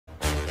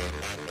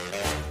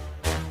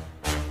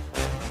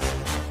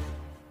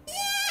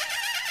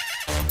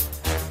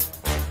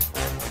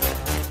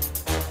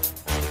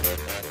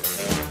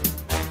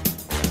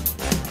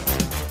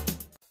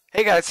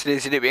Hey guys,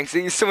 today's video BinKkz.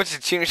 Thank you so much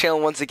for tuning the channel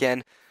once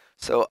again.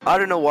 So I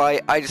don't know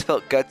why I just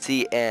felt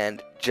gutsy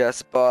and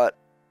just bought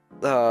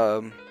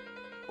a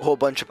whole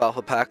bunch of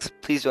alpha packs.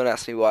 Please don't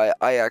ask me why.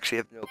 I actually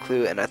have no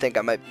clue, and I think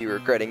I might be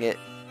regretting it.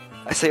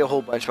 I say a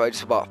whole bunch, but I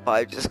just bought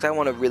 5 just because I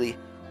want to really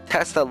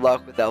test that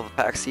luck with alpha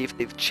packs, see if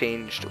they've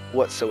changed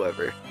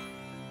whatsoever.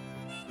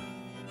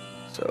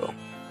 So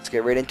let's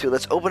get right into it.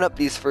 Let's open up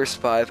these first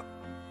 5.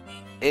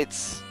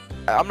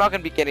 I'm not going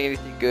to be getting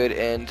anything good,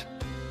 and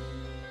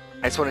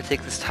I just want to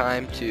take this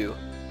time to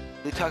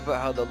really talk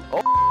about how the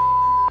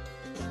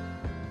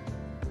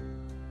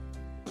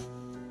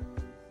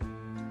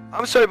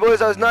I'm sorry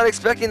boys, I was not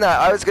expecting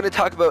that. I was going to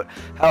talk about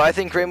how I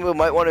think Rainbow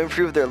might want to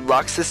improve their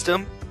luck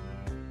system.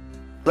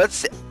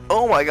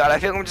 Oh my god, I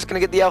think I'm just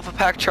going to get the alpha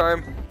pack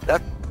charm.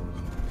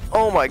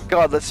 Oh my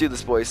god, let's do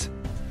this boys.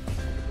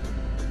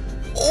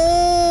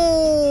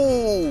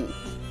 Oh!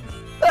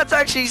 That's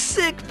actually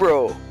sick,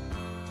 bro.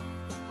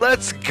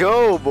 Let's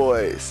go,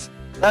 boys.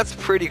 That's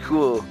pretty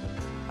cool.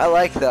 I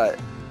like that.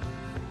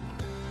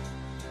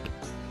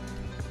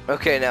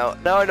 Okay, now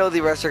I know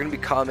the rest are gonna be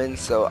common,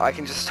 so I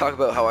can just talk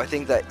about how I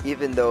think that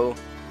even though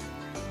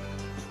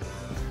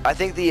I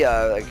think the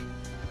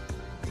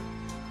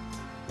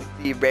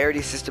the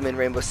rarity system in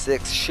Rainbow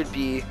Six should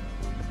be,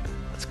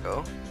 let's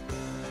go,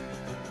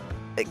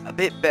 like a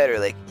bit better.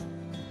 Like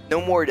no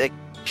more, like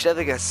you should have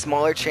like a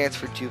smaller chance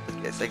for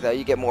duplicates. Like that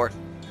you get more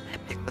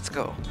epic. Let's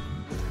go.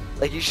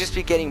 Like you should just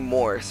be getting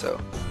more.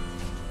 So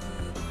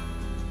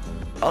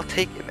I'll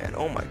take it, man.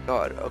 Oh my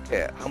god.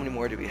 Okay, how many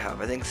more do we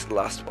have? I think it's the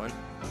last one.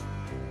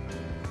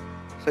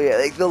 So yeah,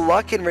 like the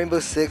luck in Rainbow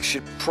Six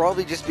should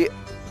probably just be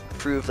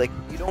improved. Like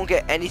you don't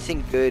get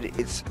anything good.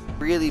 It's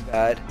really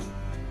bad.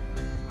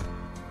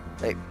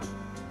 Like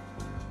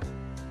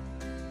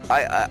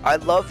I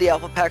love the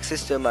alpha pack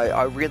system.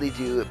 I really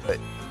do, but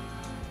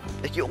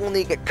like you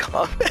only get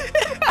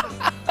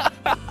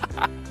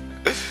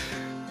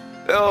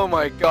Oh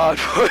my god,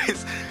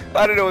 boys.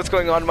 I don't know what's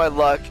going on in my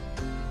luck.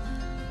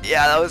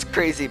 Yeah, that was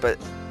crazy, but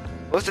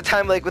most of the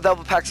time, like with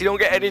alpha packs, you don't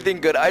get anything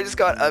good. I just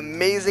got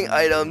amazing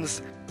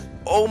items.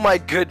 Oh my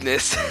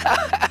goodness.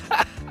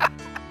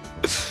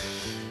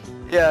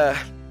 Yeah.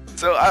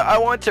 So I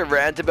want to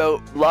rant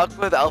about luck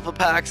with alpha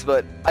packs,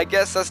 but I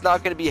guess that's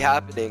not going to be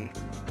happening.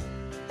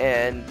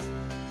 And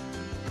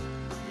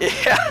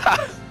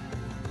yeah,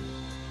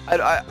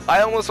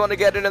 I almost want to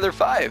get another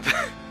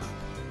 5.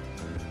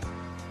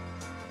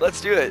 Let's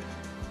do it.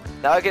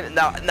 Now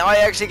I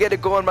actually get to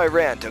go on my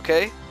rant,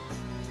 okay?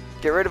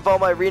 Get rid of all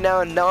my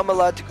renown. Now I'm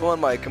allowed to go on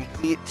my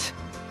complete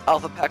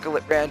alpha pack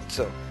rant.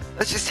 So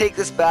let's just take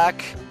this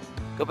back.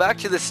 Go back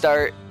to the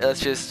start. Let's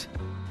just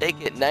take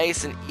it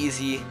nice and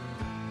easy.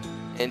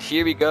 And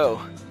here we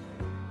go.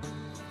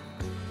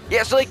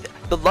 Yeah, so like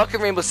the luck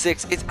in Rainbow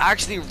Six is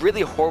actually really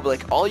horrible.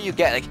 Like all you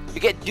get, like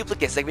you get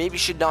duplicates. Like maybe you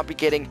should not be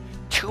getting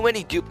too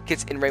many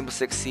duplicates in Rainbow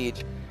Six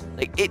Siege.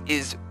 Like it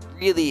is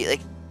really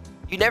like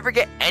you never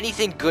get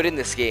anything good in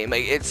this game.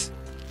 Like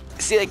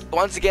see, like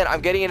once again I'm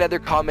getting another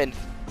comment.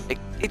 Like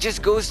it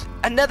just goes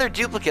another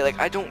duplicate. Like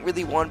I don't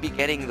really want to be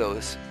getting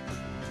those.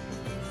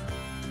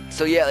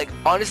 So yeah, like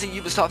honestly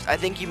Ubisoft, I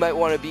think you might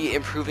want to be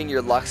improving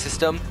your luck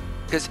system,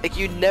 because like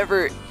you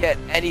never get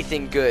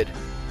anything good.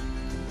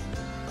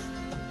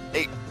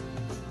 Like,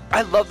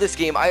 I love this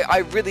game.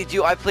 I really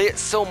do. I play it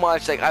so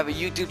much. Like I have a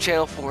YouTube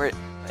channel for it.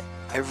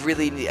 I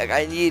really need, like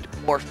I need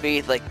more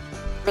faith. Like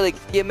for like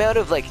the amount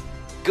of like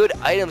good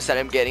items that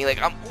I'm getting.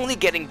 Like I'm only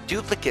getting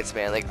duplicates,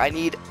 man. Like I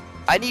need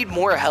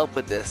more help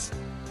with this.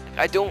 Like,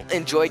 I don't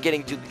enjoy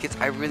getting duplicates.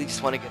 I really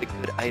just want to get a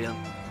good item.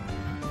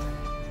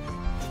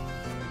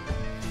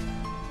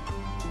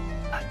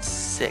 That's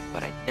sick,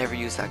 but I never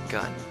use that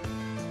gun.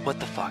 What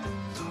the fuck?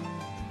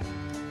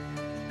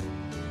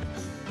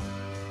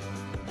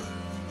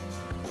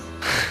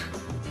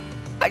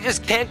 I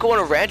just can't go on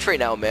a ranch right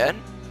now, man.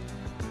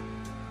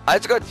 I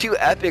just got 2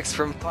 epics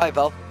from 5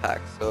 alpha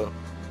packs, so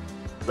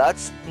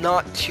that's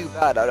not too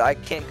bad. I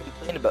can't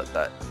complain about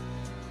that.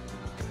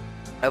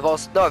 I've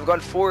gone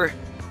 4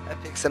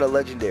 epics and a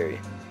legendary.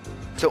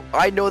 So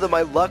I know that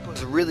my luck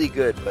was really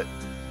good, but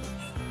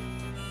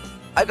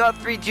I got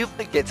 3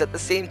 duplicates at the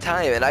same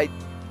time, and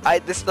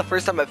this is the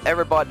first time I've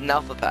ever bought an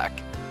alpha pack.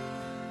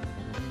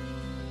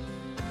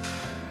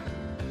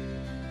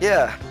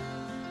 Yeah.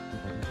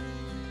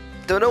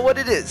 Don't know what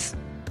it is.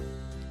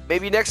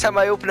 Maybe next time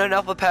I open an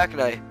alpha pack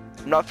and I'm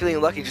not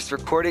feeling lucky, just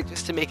record it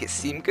just to make it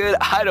seem good.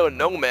 I don't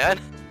know, man.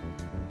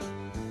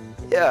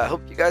 Yeah, I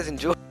hope you guys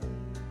enjoy.